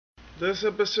This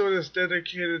episode is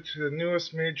dedicated to the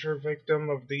newest major victim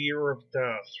of the Year of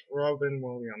Death, Robin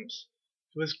Williams,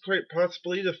 who is quite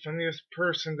possibly the funniest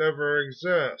person to ever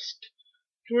exist.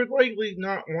 He would likely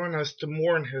not want us to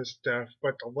mourn his death,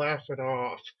 but to laugh it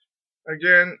off.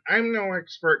 Again, I'm no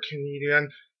expert comedian,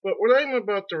 but what I'm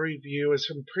about to review is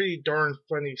some pretty darn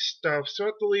funny stuff, so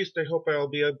at the least I hope I'll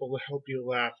be able to help you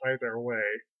laugh either way.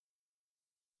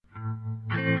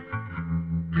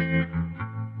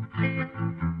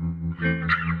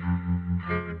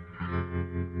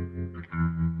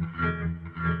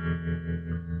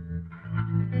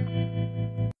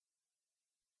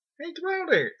 Hey,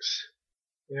 Cloudies!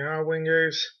 Yeah,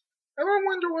 Wingers. Ever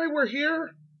wonder why we're here?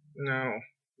 No,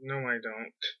 I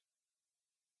don't.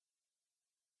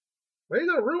 Way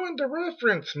to ruin the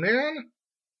reference, man!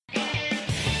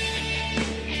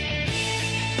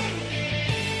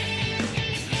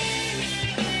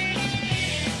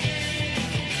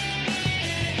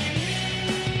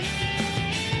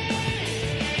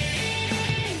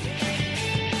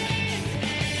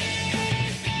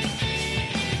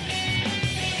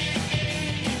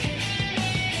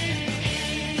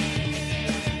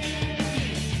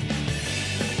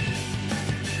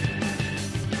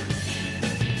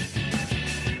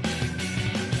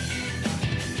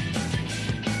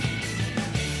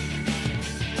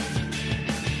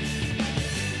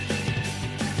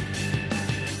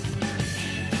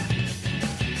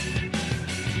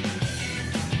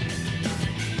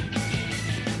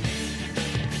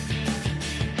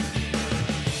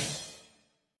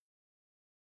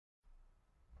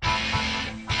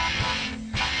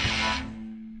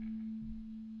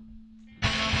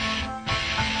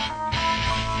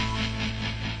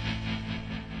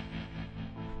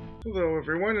 Hello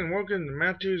everyone and welcome to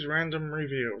Mattwo's Random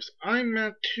Reviews. I'm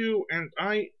Mattwo and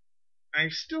I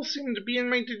still seem to be in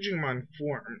my Digimon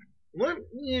form. Let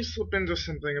me slip into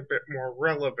something a bit more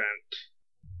relevant.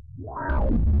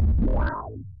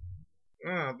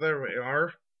 There we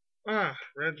are.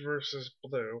 Red versus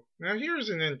Blue. Now here's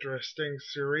an interesting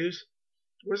series.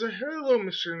 It was a Halo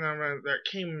mission event that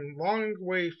came a long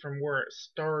way from where it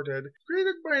started.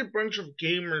 Created by a bunch of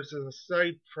gamers as a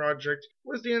side project,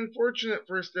 with the unfortunate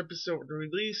first episode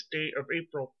release date of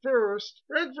April 1st,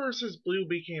 Red vs. Blue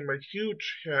became a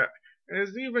huge hit, and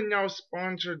is even now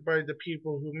sponsored by the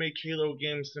people who make Halo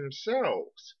games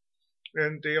themselves.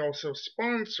 And they also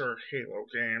sponsor Halo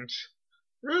games.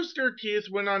 Rooster Teeth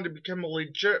went on to become a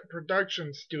legit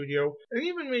production studio and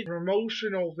even made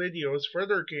promotional videos for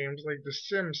other games like The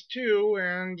Sims 2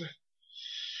 and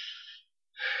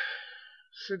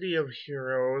City of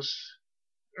Heroes.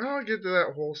 I'll get to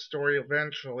that whole story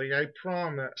eventually, I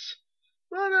promise.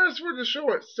 But as for the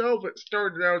show itself, it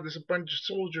started out as a bunch of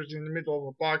soldiers in the middle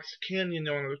of a box canyon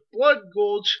known as Blood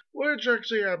Gulch, which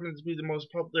actually happens to be the most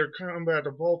popular Combat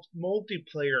Evolved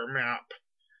multiplayer map.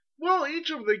 While each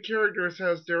of the characters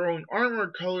has their own armor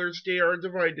colors, they are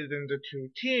divided into two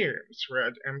teams,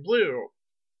 red and blue.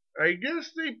 I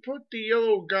guess they put the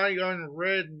yellow guy on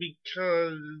red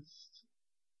because...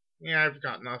 yeah, I've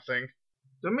got nothing.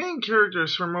 The main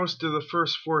characters for most of the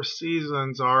first 4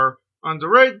 seasons are, on the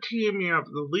red team you have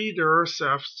the leader,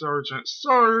 Staff Sergeant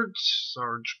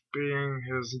Sarge being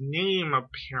his name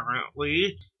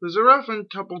apparently, who's a rough and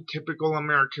tumble typical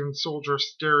American soldier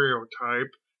stereotype.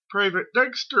 Private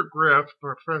Dexter Griff,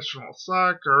 professional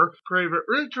soccer. Private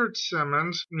Richard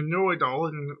Simmons, a know-it-all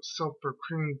and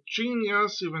self-proclaimed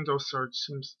genius, even though Sarge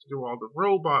seems to do all the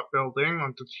robot building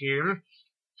on the team.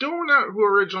 Donut, who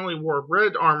originally wore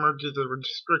red armor due to the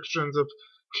restrictions of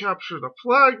capture the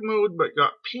flag mode, but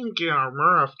got pink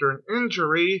armor after an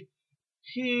injury.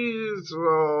 He's,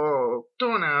 well,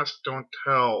 don't ask, don't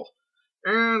tell.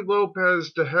 And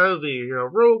Lopez the Heavy, a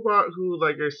robot who,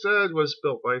 like I said, was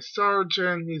built by Sarge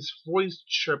and his voice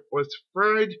chip was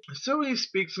fried, so he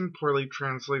speaks in poorly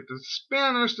translated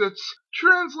Spanish that's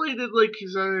translated like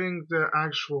he's saying the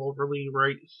actual really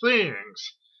right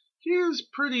things. He is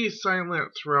pretty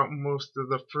silent throughout most of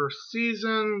the first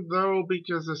season, though,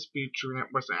 because the speech unit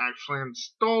wasn't actually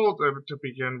installed to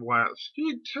begin with.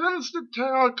 He tends to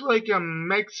talk like a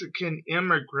Mexican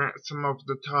immigrant some of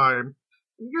the time.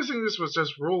 I'm guessing this was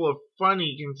just rule of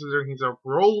funny considering he's a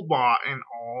robot and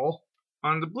all.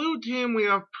 On the blue team we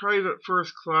have Private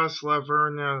First Class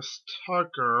Lavernus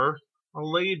Tucker, a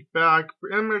laid-back,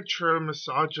 immature,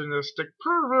 misogynistic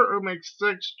pervert who makes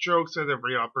sex jokes at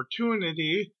every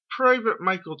opportunity. Private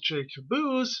Michael J.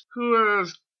 Caboose, who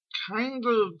has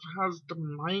the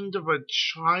mind of a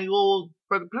child,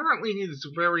 but apparently he's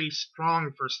very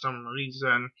strong for some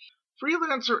reason.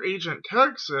 Freelancer Agent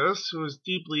Texas, who is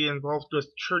deeply involved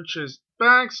with Church's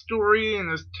backstory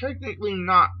and is technically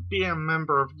not being a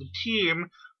member of the team,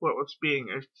 but was being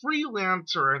a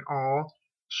freelancer and all.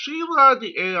 Sheila,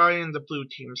 the AI in the blue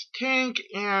team's tank,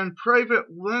 and Private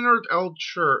Leonard L.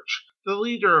 Church, the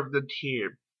leader of the team,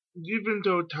 even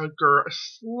though Tucker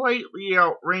slightly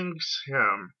outranks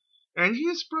him. And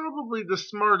he's probably the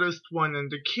smartest one in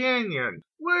the canyon,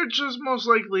 which is most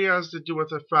likely has to do with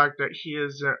the fact that he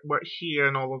isn't what he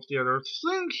and all of the others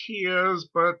think he is,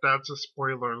 but that's a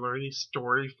spoiler-worthy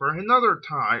story for another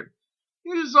time.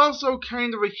 He's also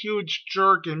kind of a huge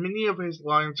jerk, and many of his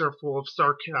lines are full of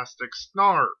sarcastic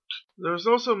snark. There's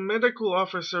also Medical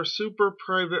Officer Super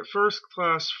Private First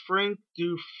Class Frank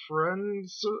Dufresne,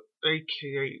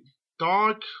 aka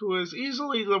Doc, who is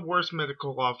easily the worst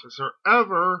medical officer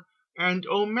ever, and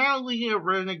O'Malley, a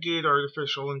renegade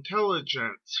artificial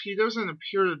intelligence. He doesn't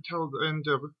appear until the end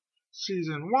of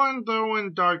Season 1, though,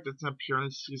 and Doc doesn't appear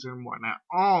in Season 1 at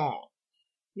all.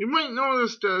 You might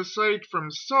notice that aside from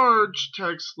Sarge,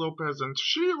 Tex, Lopez, and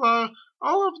Sheila,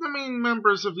 all of the main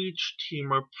members of each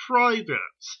team are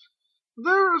privates.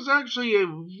 There is actually a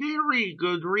very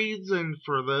good reason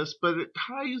for this, but it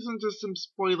ties into some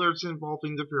spoilers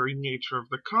involving the very nature of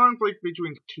the conflict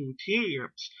between the two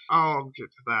teams. I'll get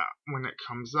to that when it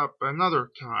comes up another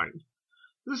time.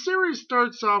 The series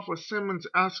starts off with Simmons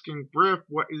asking Griff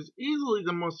what is easily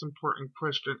the most important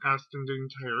question asked in the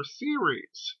entire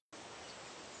series.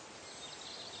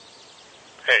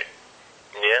 Hey,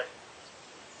 yeah?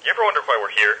 You ever wonder why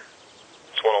we're here?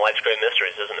 It's one of life's great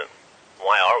mysteries, isn't it?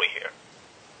 Why are we here?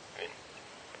 I mean,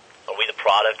 are we the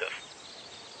product of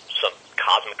some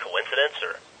cosmic coincidence,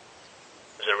 or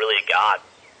is there really a God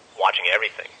watching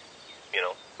everything? You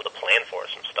know, with a plan for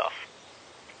us and stuff?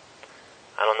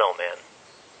 I don't know, man,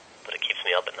 but it keeps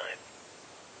me up at night.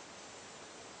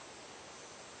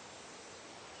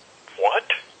 What?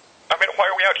 I mean, why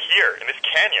are we out here, in this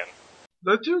canyon?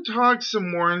 The two talk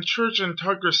some more, and Church and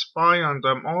Tucker spy on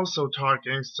them, also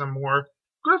talking some more.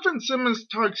 Griff and Simmons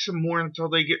talk some more until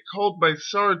they get called by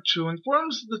Sarge, who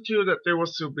informs the two that they will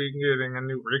soon be getting a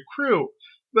new recruit,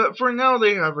 but for now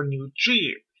they have a new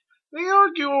Jeep. They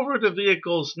argue over the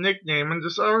vehicle's nickname, and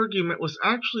this argument was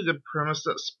actually the premise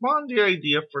that spawned the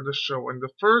idea for the show in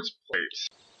the first place.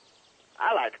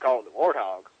 I like to call it the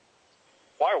Warthog.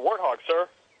 Why a warthog, sir?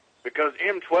 Because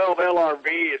M12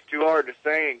 LRV is too hard to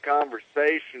say in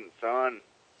conversation, son.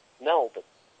 No, but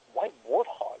why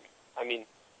warthog? I mean,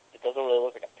 it doesn't really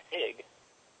look like a pig.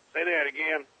 Say that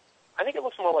again. I think it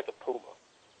looks more like a puma.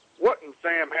 What in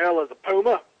Sam hell is a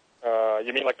puma?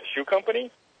 You mean like the shoe company?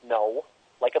 No,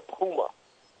 like a puma.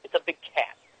 It's a big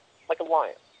cat, like a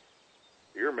lion.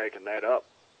 You're making that up.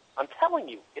 I'm telling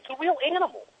you, it's a real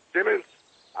animal. Simmons,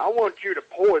 I want you to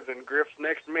poison Griff's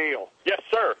next meal. Yes,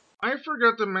 sir. I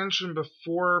forgot to mention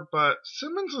before, but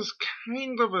Simmons is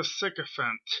kind of a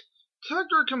sycophant.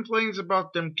 Tucker complains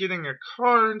about them getting a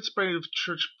car in spite of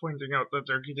Church pointing out that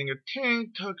they're getting a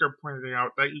tank, Tucker pointing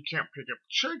out that you can't pick up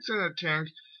chicks in a tank,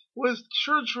 with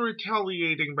Church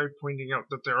retaliating by pointing out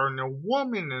that there are no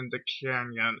women in the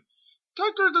canyon.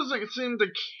 Tucker doesn't seem to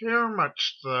care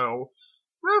much, though.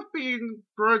 Griff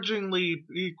begrudgingly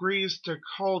agrees to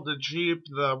call the Jeep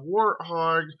the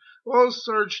Warthog, while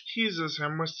Sarge teases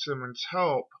him with Simmons'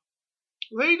 help.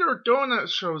 Later, Donut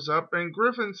shows up, and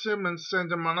Griff and Simmons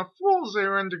send him on a fool's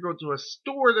errand to go to a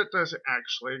store that doesn't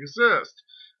actually exist.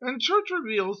 And Church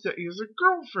reveals that he has a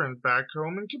girlfriend back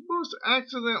home, and Caboose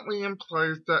accidentally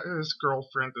implies that his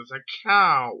girlfriend is a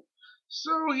cow.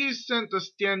 So he's sent to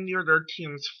stand near their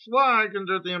team's flag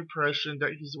under the impression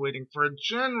that he's waiting for a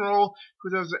general who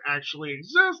doesn't actually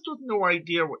exist, with no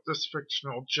idea what this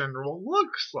fictional general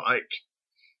looks like.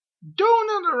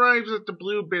 Donut arrives at the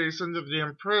blue base under the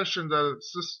impression that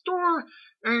it's the store,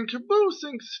 and Caboose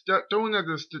thinks that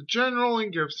Donut is the general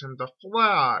and gives him the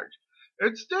flag.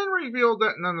 It's then revealed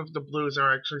that none of the Blues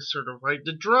are actually certified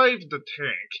to drive the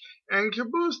tank, and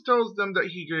Caboose tells them that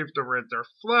he gave the Red their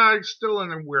flag, still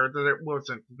unaware that it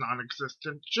wasn't the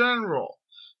non-existent general.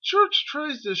 Church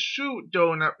tries to shoot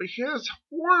Donut, but he has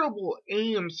horrible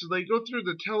aim, so they go through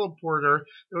the teleporter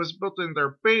that was built in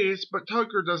their base, but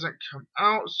Tucker doesn't come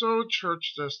out, so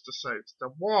Church just decides to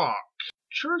walk.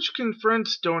 Church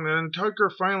confronts Donut, and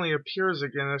Tucker finally appears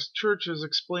again as Church is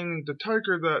explaining to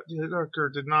Tucker that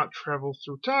Tucker did not travel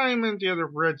through time and the other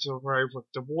Reds arrive with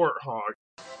the Warthog.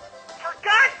 For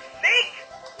God's sake!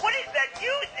 What is that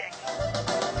music?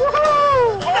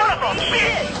 Woohoo! Son of a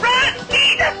bitch! Run,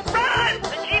 Jesus, run!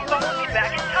 The Jeep followed me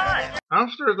back in time.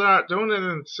 After that,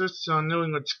 Donut insists on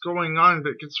knowing what's going on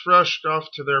but gets rushed off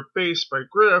to their base by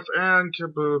Griff, and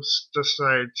Caboose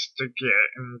decides to get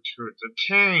into the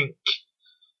tank.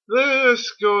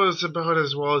 This goes about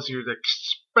as well as you'd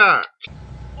expect.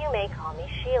 You may call me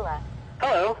Sheila.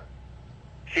 Hello.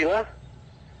 Sheila?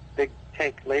 Big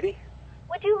tank lady?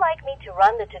 Would you like me to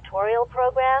run the tutorial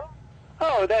program?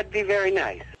 Oh, that'd be very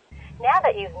nice. Now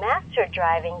that you've mastered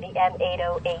driving the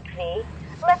M808V,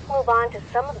 let's move on to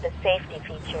some of the safety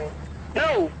features.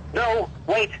 No,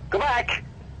 wait, go back!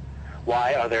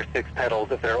 Why are there 6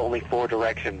 pedals if there are only 4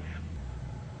 directions?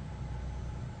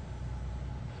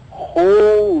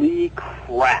 Holy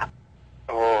crap!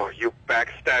 Oh, you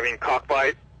backstabbing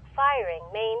cockbite. Firing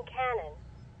main cannon.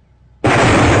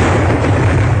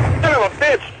 Son of a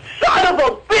bitch! Son of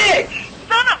a bitch!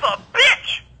 Son of a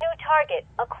bitch! New target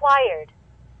acquired.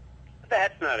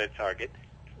 That's not a target.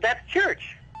 That's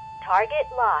church. Target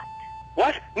locked.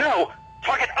 What? No!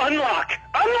 Target unlock!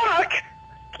 Unlock!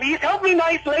 Please help me,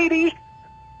 nice lady!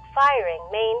 Firing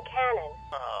main cannon.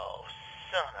 Oh,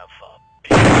 son of a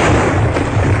bitch.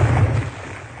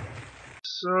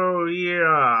 So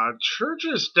yeah, Church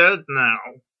is dead now.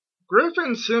 Griff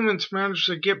and Simmons manage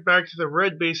to get back to the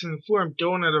Red Base and inform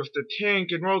Donut of the tank,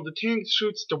 and while the tank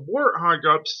shoots the Warthog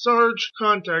up, Sarge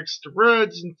contacts the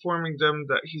Reds, informing them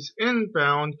that he's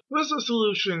inbound with a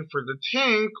solution for the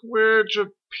tank, which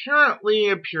apparently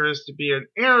appears to be an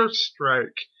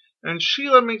airstrike, and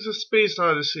Sheila makes a Space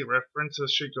Odyssey reference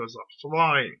as she goes off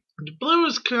flying. The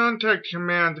Blues contact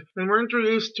Command, and we're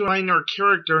introduced to a minor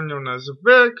character known as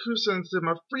Vic, who sends them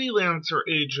a freelancer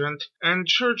agent, and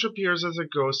Church appears as a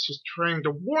ghost who's trying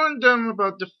to warn them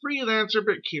about the freelancer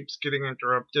but keeps getting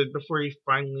interrupted before he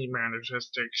finally manages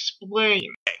to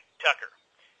explain. Hey, Tucker,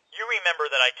 you remember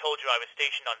that I told you I was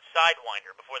stationed on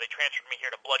Sidewinder before they transferred me here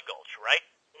to Blood Gulch, right?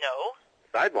 No?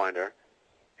 Sidewinder?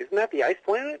 Isn't that the ice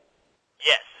planet?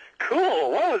 Yes.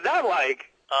 Cool, what was that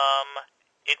like?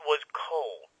 It was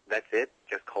cold. That's it?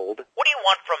 Just cold? What do you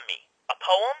want from me? A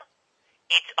poem?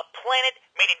 It's a planet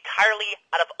made entirely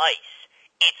out of ice.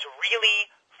 It's really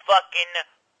fucking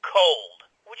cold.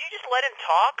 Would you just let him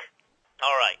talk?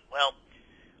 Alright, well,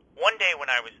 one day when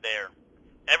I was there,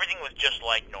 everything was just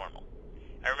like normal.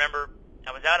 I remember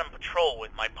I was out on patrol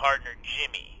with my partner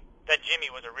Jimmy. That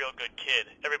Jimmy was a real good kid.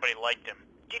 Everybody liked him.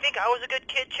 Do you think I was a good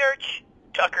kid, Church?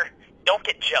 Tucker, don't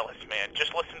get jealous, man.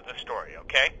 Just listen to the story,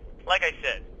 okay? Like I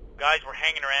said, guys were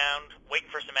hanging around, waiting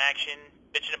for some action,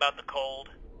 bitching about the cold.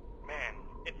 Man,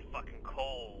 it's fucking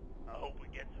cold. I hope we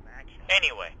get some action.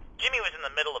 Anyway, Jimmy was in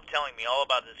the middle of telling me all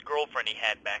about this girlfriend he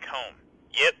had back home.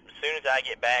 Yep, as soon as I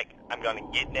get back, I'm gonna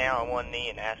get down on one knee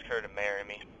and ask her to marry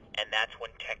me. And that's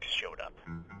when Tex showed up.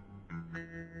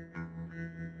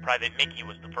 Private Mickey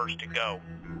was the first to go.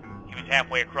 He was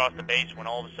halfway across the base when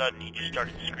all of a sudden he just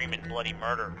started screaming bloody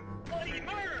murder. Bloody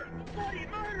murder! Bloody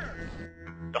murder!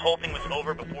 The whole thing was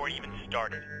over before it even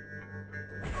started.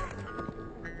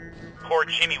 Poor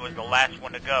Jimmy was the last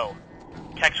one to go.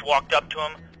 Tex walked up to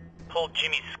him, pulled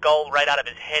Jimmy's skull right out of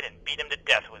his head and beat him to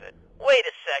death with it. Wait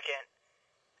a second.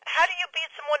 How do you beat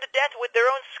someone to death with their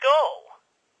own skull?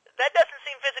 That doesn't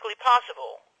seem physically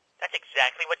possible. That's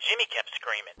exactly what Jimmy kept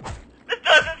screaming. This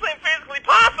doesn't seem physically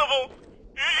possible!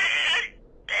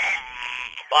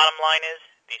 Bottom line is,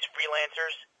 these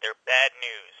freelancers, they're bad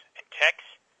news, and Tex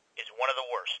is one of the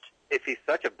worst. If he's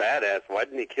such a badass, why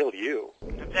didn't he kill you?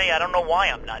 I tell you, I don't know why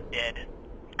I'm not dead.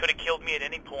 Could have killed me at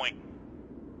any point.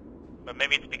 But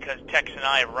maybe it's because Tex and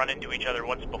I have run into each other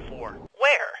once before.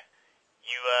 Where?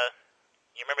 You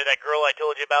remember that girl I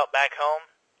told you about back home?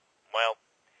 Well,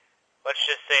 let's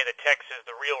just say that Tex is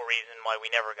the real reason why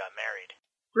we never got married.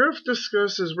 Griff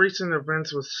discusses recent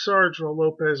events with Sarge while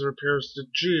Lopez repairs the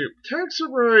Jeep. Tex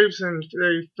arrives and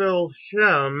they fill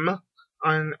him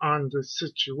on the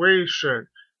situation.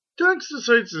 Tex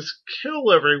decides to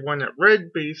kill everyone at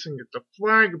Red Base and get the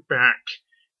flag back.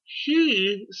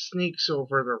 He sneaks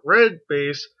over to Red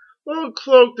Base, well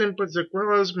cloaked, and puts a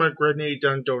plasma grenade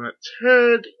on Donut's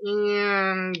head,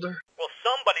 and... Well,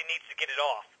 somebody needs to get it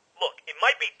off. Look, it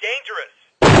might be dangerous.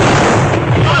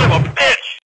 Son of a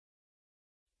bitch!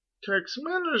 Tex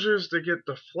manages to get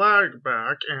the flag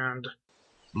back, and...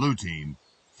 Blue team,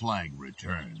 flag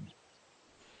returned.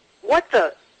 What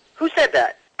the? Who said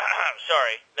that?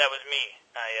 Sorry, that was me.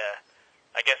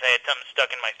 I guess I had something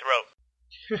stuck in my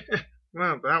throat.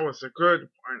 Well, that was a good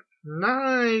one.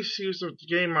 Nice use of the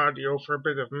game audio for a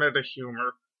bit of meta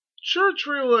humor. Church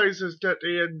realizes that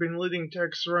they had been letting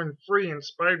Tex run free in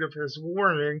spite of his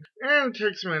warning, and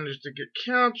Tex managed to get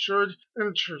captured,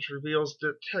 and Church reveals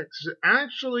that Tex is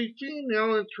actually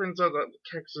female, and turns out that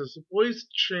Tex's voice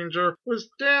changer was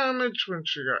damaged when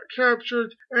she got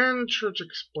captured, and Church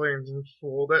explains in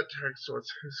full that Tex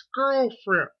was his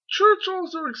girlfriend. Church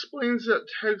also explains that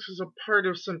Tex is a part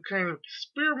of some kind of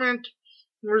experiment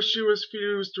where she was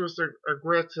fused with an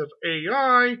aggressive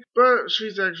AI, but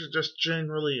she's actually just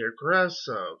generally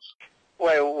aggressive.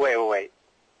 Wait.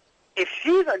 If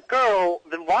she's a girl,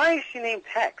 then why is she named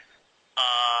Tex?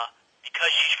 Because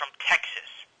she's from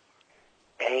Texas.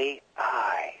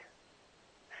 AI.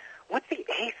 What's the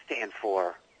A stand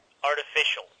for?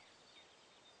 Artificial.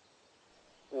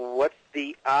 What's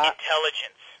the I?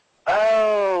 Intelligence.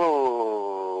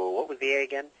 Oh, what was the A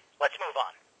again? Let's move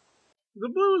on. The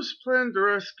Blues plan to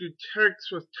rescue Tex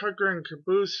with Tucker and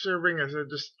Caboose serving as a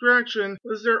distraction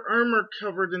as their armor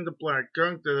covered in the black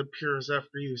gunk that appears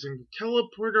after using the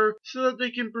teleporter so that they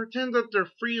can pretend that they're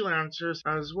freelancers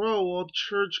as well while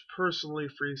Church personally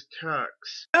frees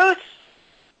Tex. Goose?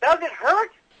 Does it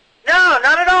hurt? No,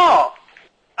 not at all.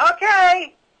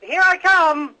 Okay, here I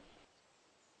come.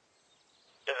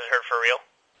 Does it hurt for real?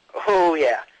 Oh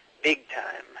yeah, big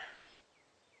time.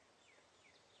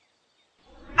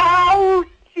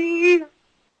 Ouchie!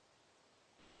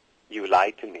 You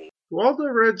lied to me. While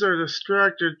the Reds are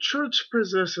distracted, Church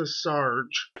possesses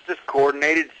Sarge. This is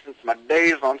coordinated since my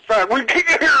days on site. We get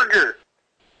here,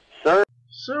 sir.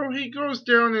 So he goes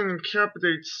down and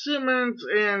decapitates Simmons,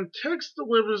 and Tex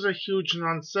delivers a huge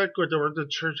non sequitur to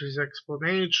Church's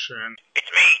explanation.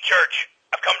 It's me, Church.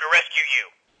 I've come to rescue you.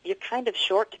 You're kind of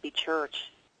short to be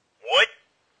Church. What?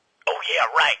 Oh yeah,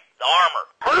 right. The armor.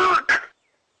 Hurt!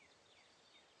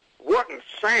 What in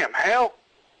Sam, hell?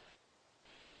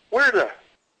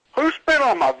 Who spit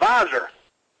on my visor?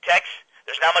 Tex,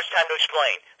 there's not much time to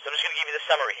explain, so I'm just going to give you the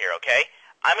summary here, okay?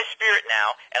 I'm a spirit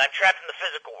now, and I'm trapped in the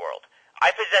physical world. I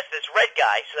possess this red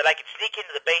guy so that I can sneak into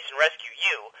the base and rescue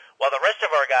you, while the rest of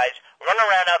our guys run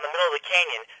around out in the middle of the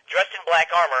canyon dressed in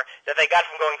black armor that they got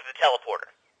from going through the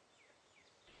teleporter.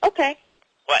 Okay.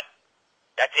 What?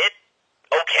 That's it?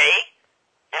 Okay?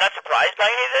 You're not surprised by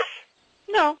any of this?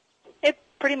 No, it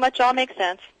pretty much all makes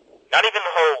sense. Not even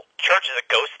the whole Church is a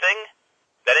ghost thing?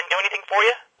 That didn't do anything for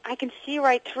you? I can see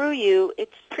right through you.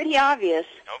 It's pretty obvious.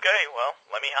 Okay, well,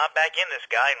 let me hop back in this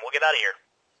guy and we'll get out of here.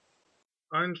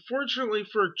 Unfortunately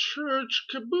for Church,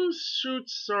 Caboose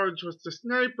shoots Sarge with the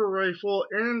sniper rifle,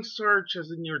 and Sarge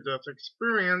has a near-death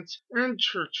experience, and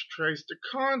Church tries to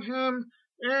con him,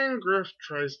 and Griff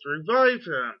tries to revive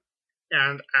him,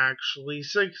 and actually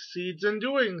succeeds in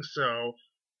doing so.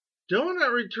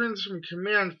 Donut returns from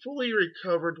command fully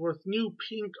recovered with new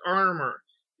pink armor.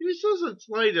 He says it's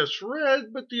light as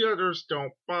red, but the others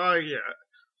don't buy it.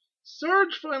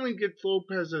 Sarge finally gets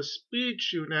Lopez's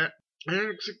speech unit, and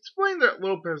it's explained that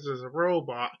Lopez is a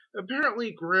robot.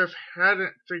 Apparently Griff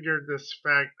hadn't figured this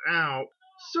fact out.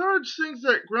 Sarge thinks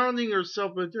that grounding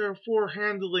yourself and therefore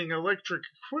handling electric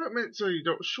equipment so you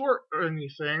don't short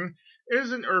anything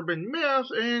is an urban myth,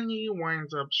 and he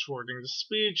winds up shorting the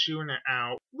speech unit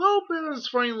out. Lopez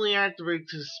finally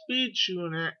activates his speech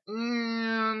unit,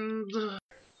 and...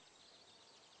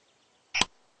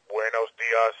 Buenos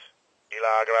días, y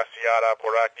la agraciada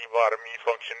por activar mi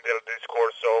función del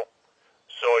discurso.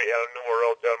 Soy el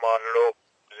número del módulo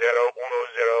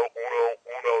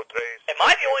 010113. Am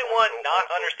I the only one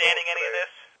not understanding any of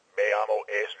this? Me llamo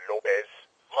es Lopez.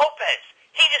 Lopez!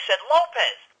 He just said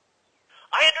Lopez!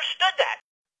 I understood that!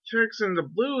 Tex and the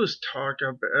Blues talk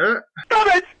a bit. Stop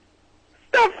it!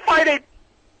 Stop fighting!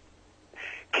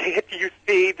 Can't you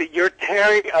see that you're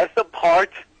tearing us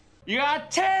apart? You are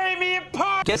tearing me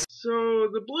apart! So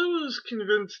the Blues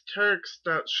convince Tex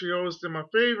that she owes them a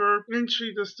favor, and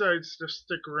she decides to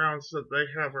stick around so that they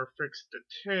have her fix the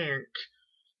tank.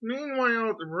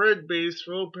 Meanwhile, at the Red base,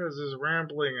 Lopez is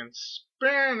rambling in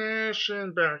Spanish,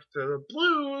 and back to the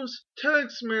Blues,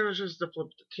 Tex manages to flip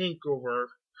the tank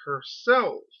over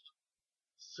herself,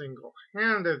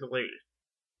 single-handedly.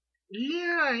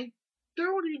 Yeah, I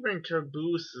doubt even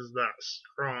Caboose is that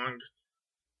strong.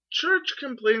 Church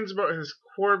complains about his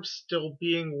corpse still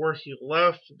being where he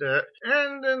left it,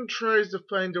 and then tries to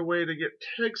find a way to get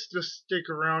Tex to stick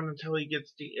around until he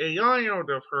gets the AI out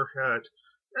of her head,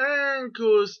 and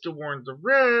goes to warn the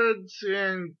Reds,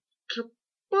 and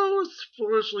Caboose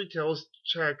foolishly tells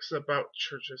Tex about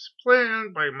Church's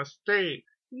plan by mistake.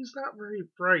 He's not very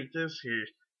bright, is he?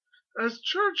 As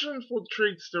Church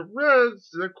infiltrates the Reds,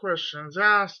 the question's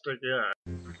asked again.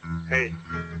 Hey,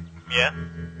 Yeah?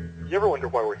 you ever wonder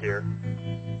why we're here?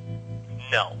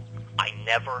 No. I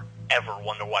never, ever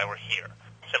wonder why we're here.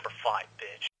 Semper Fi,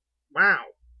 bitch. Wow,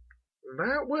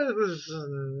 that was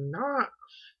not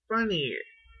funny.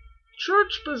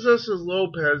 Church possesses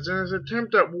Lopez, and his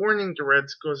attempt at warning the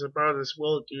Reds goes about as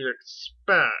well as you'd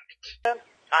expect.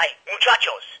 Ay,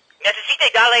 muchachos,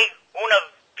 necesite darle un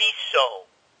aviso.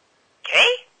 ¿Qué?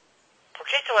 ¿Por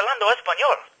qué estoy hablando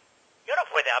español? Yo no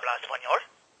puedo hablar español.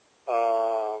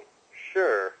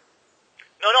 Sure.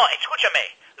 No,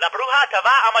 escúchame. La bruja te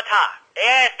va a matar.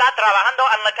 Ella está trabajando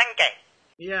en la tanque.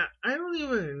 Yeah, I don't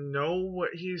even know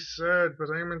what he said, but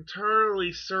I'm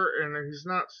entirely certain that he's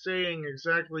not saying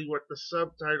exactly what the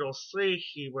subtitles say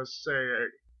he was saying.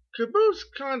 Caboose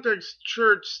contacts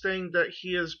Church saying that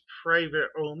he is Private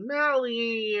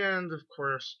O'Malley, and of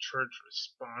course Church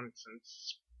responds in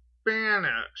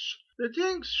Spanish. The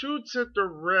tank shoots at the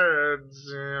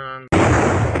Reds, and...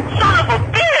 Son of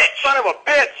a bitch! Son of a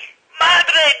bitch!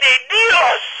 Madre de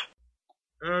Dios!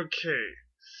 Okay,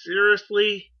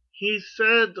 seriously? He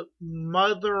said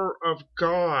Mother of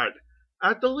God.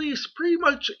 At the least, pretty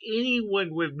much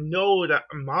anyone would know that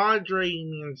Madre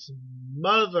means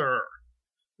mother,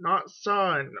 not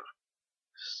son.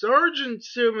 Sergeant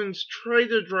Simmons tried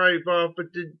to drive off,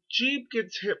 but the Jeep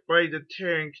gets hit by the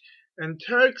tank, and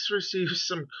Tex receives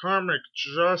some karmic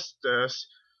justice.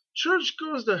 Church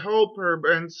goes to help her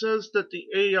and says that the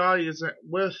AI isn't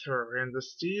with her, and the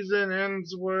season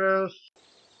ends with...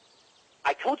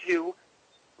 I told you,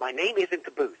 my name isn't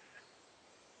Caboose.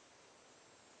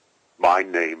 My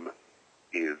name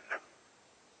is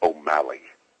O'Malley.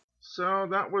 So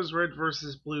that was Red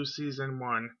vs. Blue Season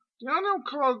 1. The audio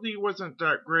quality wasn't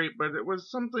that great, but it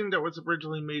was something that was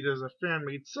originally made as a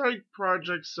fan-made side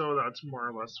project, so that's more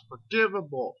or less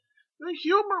forgivable. The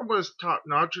humor was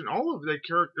top-notch, and all of the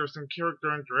characters and character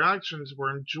interactions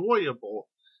were enjoyable.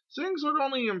 Things would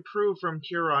only improve from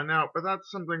here on out, but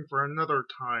that's something for another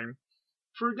time.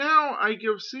 For now, I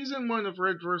give Season 1 of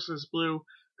Red vs. Blue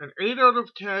an 8 out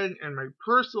of 10 and my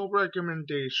personal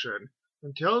recommendation.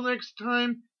 Until next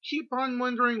time, keep on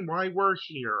wondering why we're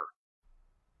here.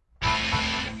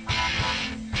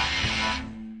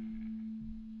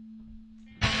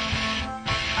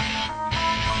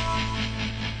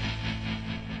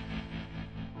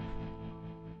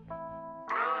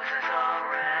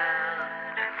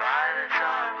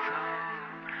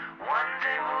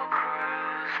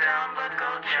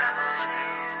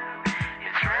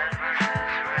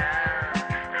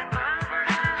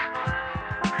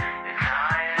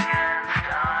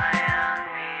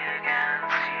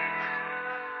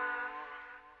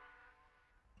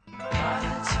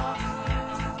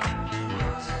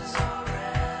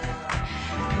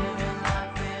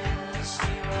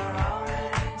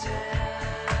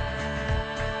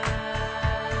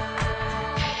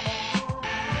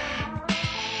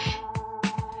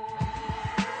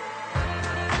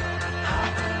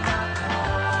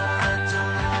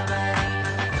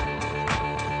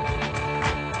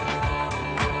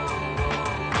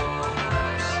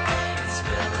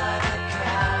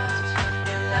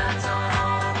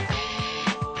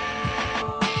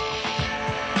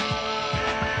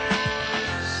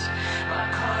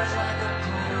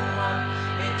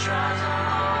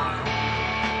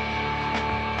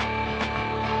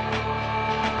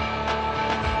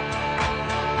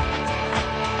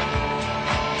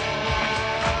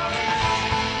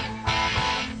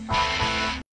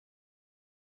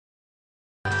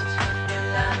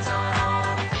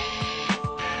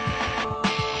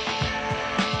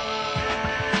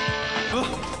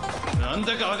 Oh, なん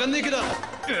だかわかんねえけど、う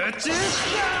ち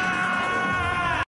ー